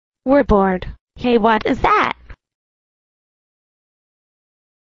We're bored. Hey, what is that?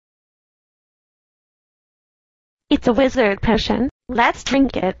 It's a wizard potion. Let's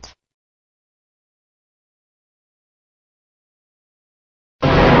drink it.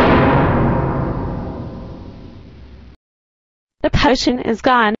 The potion is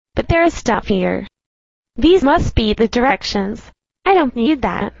gone, but there is stuff here. These must be the directions. I don't need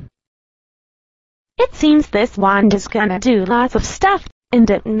that. It seems this wand is gonna do lots of stuff, and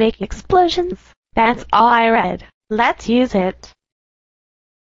it make explosions. That's all I read. Let's use it.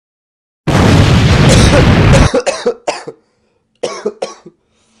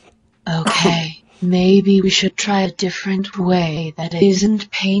 Okay, maybe we should try a different way that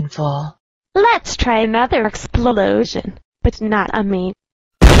isn't painful. Let's try another explosion, but not on me.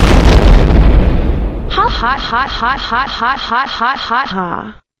 Ha ha ha ha ha ha ha ha ha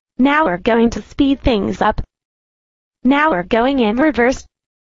ha. Now we're going to speed things up. Now we're going in reverse.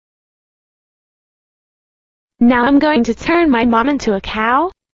 Now I'm going to turn my mom into a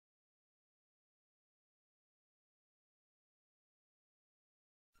cow.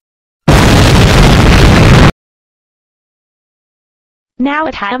 Now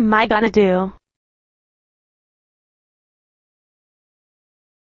what am I gonna do?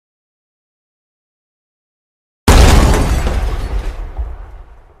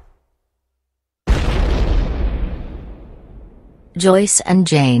 Joyce and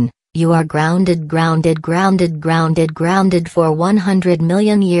Jane, you are grounded for 100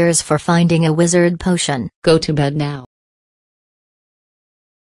 million years for finding a wizard potion. Go to bed now.